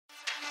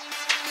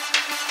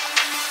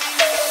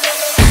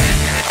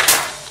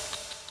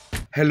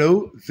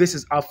Hello, this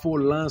is Afo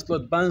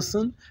Lancelot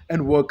Banson,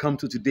 and welcome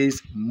to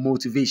today's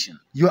motivation.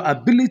 Your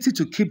ability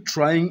to keep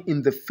trying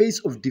in the face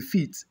of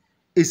defeat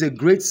is a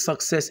great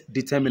success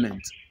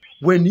determinant.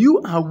 When you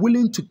are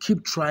willing to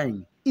keep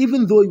trying,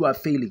 even though you are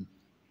failing,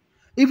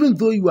 even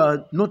though you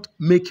are not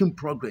making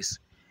progress,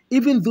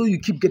 even though you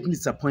keep getting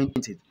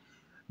disappointed,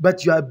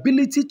 but your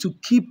ability to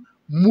keep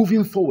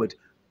moving forward,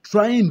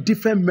 trying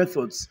different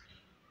methods,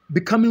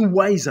 becoming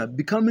wiser,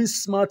 becoming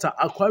smarter,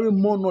 acquiring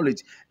more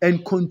knowledge,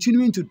 and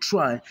continuing to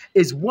try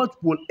is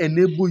what will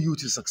enable you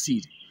to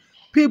succeed.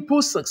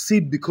 People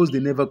succeed because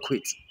they never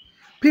quit.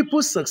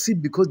 People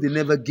succeed because they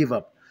never give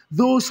up.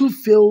 Those who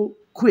fail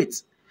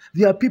quit.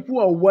 There are people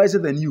who are wiser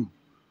than you,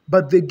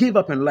 but they gave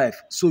up in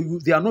life, so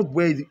they are not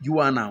where you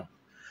are now.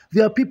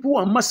 There are people who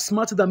are much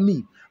smarter than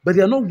me, but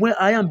they are not where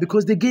I am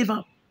because they gave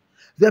up.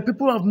 There are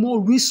people who have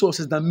more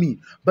resources than me,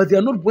 but they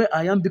are not where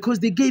I am because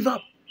they gave up.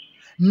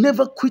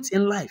 Never quit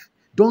in life.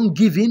 Don't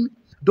give in.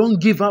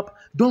 Don't give up.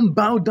 Don't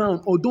bow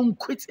down or don't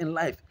quit in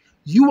life.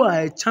 You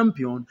are a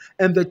champion,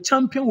 and the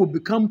champion will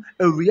become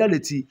a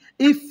reality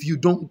if you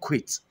don't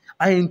quit.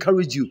 I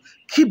encourage you,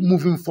 keep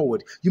moving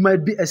forward. You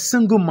might be a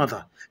single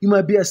mother. You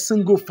might be a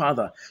single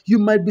father. You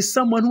might be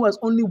someone who has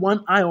only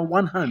one eye or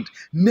one hand.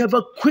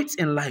 Never quit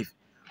in life.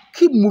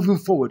 Keep moving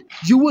forward.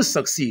 You will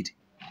succeed.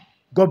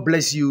 God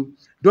bless you.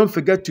 Don't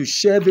forget to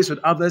share this with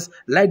others,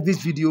 like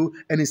this video,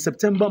 and in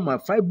September, my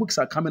 5 books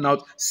are coming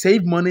out.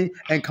 Save money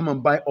and come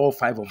and buy all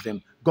 5 of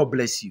them. God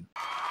bless you.